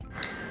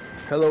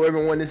Hello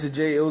everyone, this is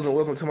Jay Ills and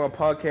welcome to my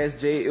podcast,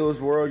 Jay Ills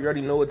World. You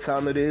already know what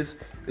time it is.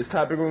 This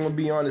topic we're going to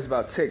be on is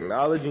about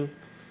technology.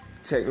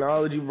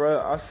 Technology,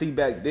 bro, I see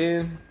back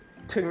then,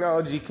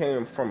 technology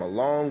came from a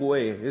long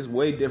way. It's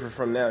way different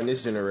from now in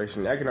this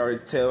generation. I can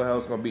already tell how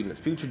it's going to be in the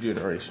future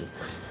generation.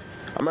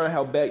 I remember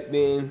how back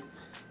then,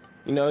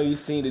 you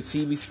seen the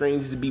TV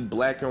screens used to be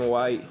black and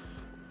white.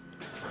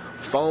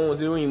 Phones,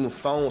 they weren't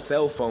even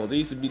cell phones. They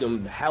used to be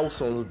them house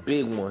phones,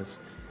 big ones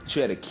that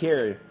you had to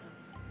carry.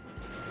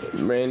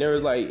 Man, there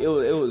was like, it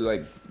was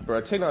like,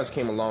 bro, technology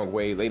came a long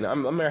way. Like, I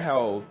remember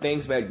how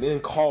things back then,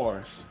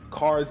 cars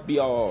be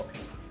all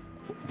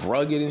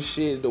rugged and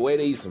shit. The way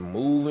they used to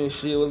move and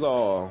shit was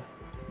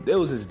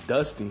just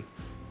dusty.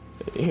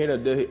 You hear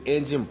the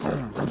engine,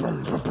 boom, boom,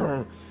 boom, boom,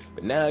 boom.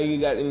 But now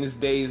you got in these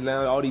days,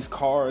 now all these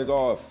cars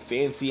all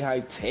fancy, high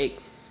tech,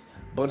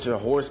 bunch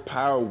of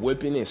horsepower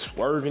whipping and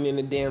swerving in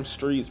the damn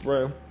streets,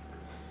 bro.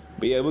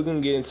 But yeah, we're gonna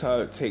get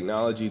into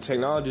technology.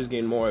 Technology is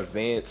getting more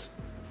advanced.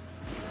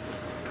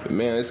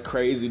 Man, it's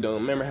crazy though.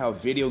 Remember how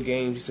video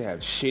games used to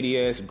have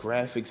shitty ass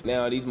graphics?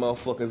 Now these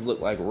motherfuckers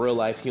look like real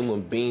life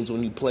human beings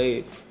when you play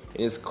it.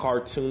 And it's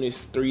cartoonish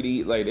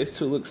 3D. Like, this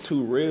looks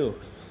too real.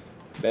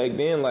 Back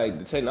then, like,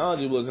 the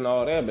technology wasn't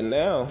all that, but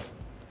now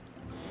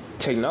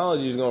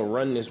technology is gonna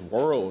run this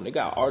world. They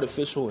got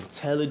artificial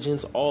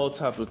intelligence, all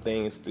types of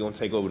things gonna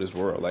take over this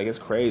world. Like, it's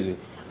crazy.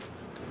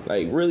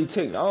 Like, really,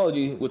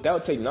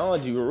 without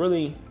technology,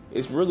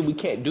 we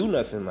can't do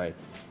nothing. Like,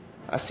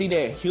 I see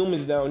that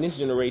humans now in this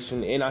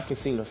generation, and I can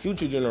see in the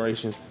future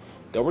generations,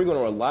 that we're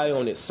gonna rely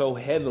on it so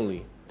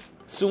heavily.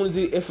 As soon as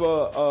if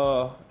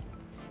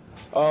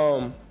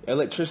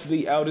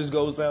electricity outage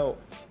goes out,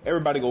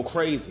 everybody go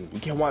crazy. You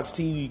can't watch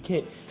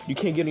TV. You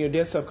can't get on your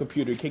desktop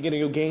computer. You can't get on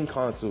your game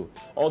console.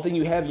 Only thing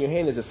you have in your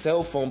hand is a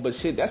cell phone. But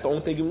shit, that's the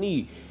only thing you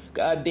need.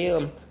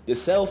 Goddamn, the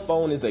cell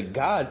phone is the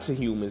god to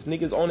humans.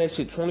 Niggas on that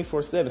shit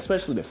 24/7,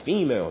 especially the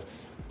females.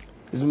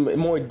 It's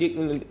more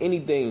addicting than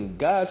anything.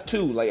 Guys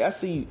too. Like, I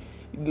see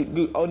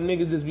all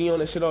niggas just be on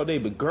that shit all day,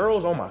 but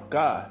girls, oh my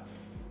god,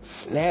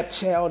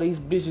 Snapchat, all these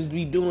bitches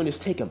be doing is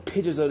taking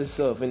pictures of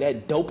themselves, and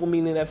that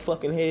dopamine in that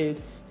fucking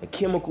head, the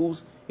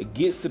chemicals, it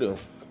gets to them.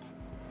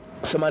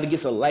 Somebody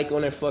gets a like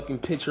on their fucking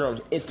picture on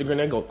Instagram,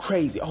 they go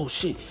crazy. Oh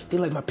shit, they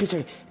like my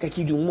picture, gotta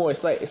keep doing more.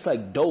 It's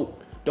like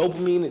dope.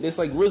 Dopamine, it's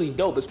like really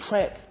dope. It's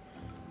crack.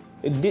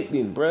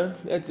 Addicting, bruh.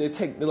 But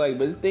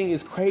the thing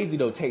is crazy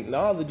though.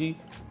 Technology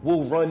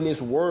will run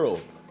this world.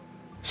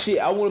 Shit,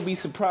 I wouldn't be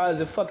surprised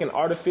if fucking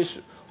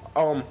artificial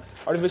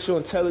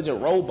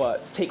intelligent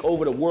robots take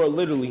over the world,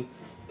 literally,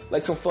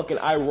 like some fucking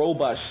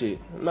iRobot shit.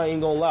 I'm not even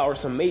gonna lie, or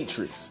some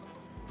Matrix.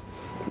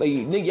 Like,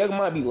 nigga, y'all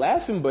might be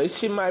laughing, but this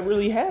shit might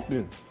really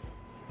happen.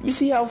 You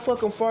see how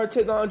fucking far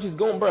technology is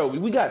going, bro?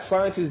 We got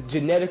scientists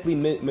genetically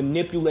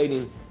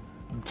manipulating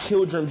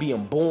children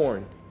being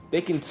born.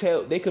 They can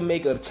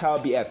make a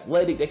child be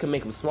athletic, they can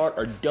make them smart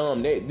or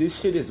dumb. This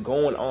shit is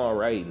going on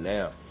right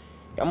now.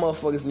 Y'all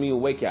motherfuckers need to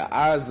wake your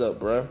eyes up,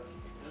 bro.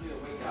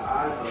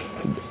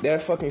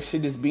 That fucking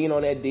shit just being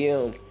on that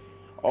damn,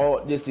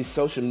 this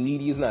social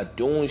media is not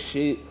doing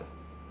shit.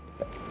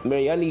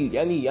 Man, y'all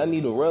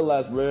need to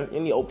realize, bro.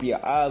 Y'all need to open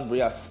your eyes, bro.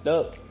 Y'all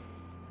stuck.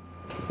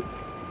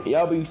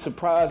 Y'all be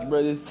surprised,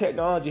 bro. This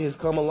technology has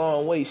come a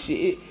long way.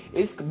 Shit,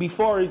 it's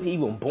before it's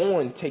even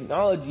born.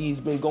 Technology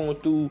has been going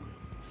through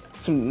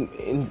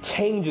some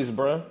changes,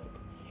 bro.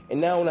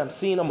 And now when I'm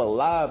seeing them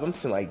alive, I'm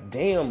saying like,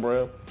 damn,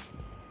 bro.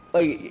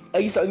 Like,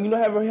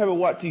 ever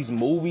watch these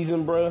movies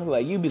and bro?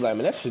 Like, you be like,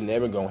 man, that shit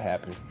never gonna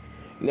happen.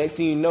 Next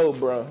thing you know,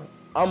 bro,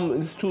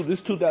 it's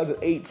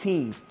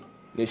 2018.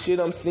 The shit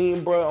I'm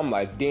seeing, bro, I'm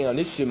like, damn,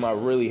 this shit might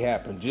really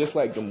happen. Just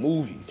like the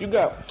movies. You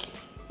got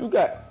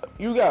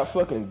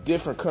fucking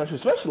different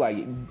countries,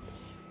 especially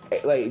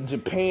like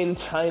Japan,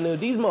 China.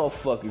 These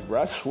motherfuckers,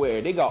 bro, I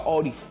swear, they got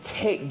all these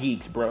tech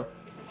geeks, bro.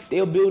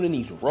 They're building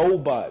these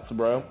robots,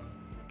 bro,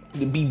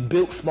 to be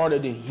built smarter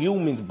than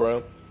humans,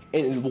 bro,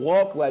 and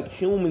walk like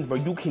humans, bro.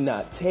 You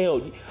cannot tell.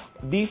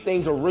 These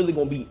things are really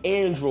gonna be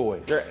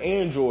androids. They're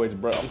androids,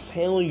 bro. I'm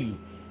telling you,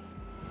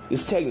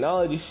 this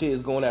technology shit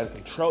is going out of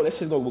control. That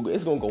shit's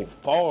gonna go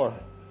far.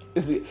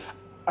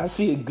 I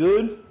see a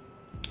good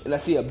and I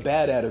see a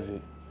bad out of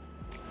it.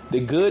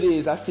 The good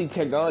is I see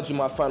technology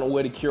might find a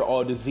way to cure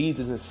all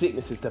diseases and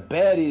sicknesses. The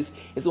bad is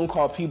it's gonna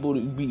cause people to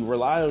be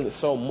relying on it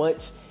so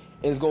much.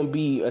 And it's going to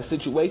be a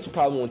situation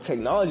probably when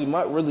technology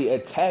might really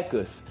attack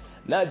us.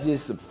 Not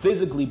just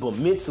physically, but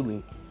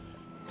mentally.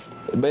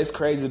 But it's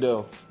crazy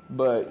though.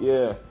 But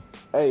yeah.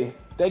 Hey,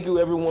 thank you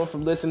everyone for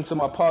listening to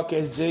my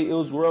podcast, Jay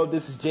Ills World.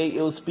 This is Jay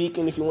Ills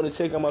speaking. If you want to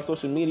check out my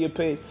social media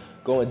page,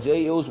 go on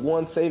Jay Ills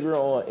One Savior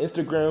on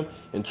Instagram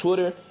and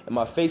Twitter. And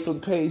my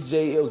Facebook page,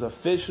 Jay Ills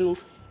Official.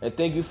 And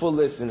thank you for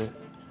listening.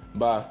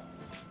 Bye.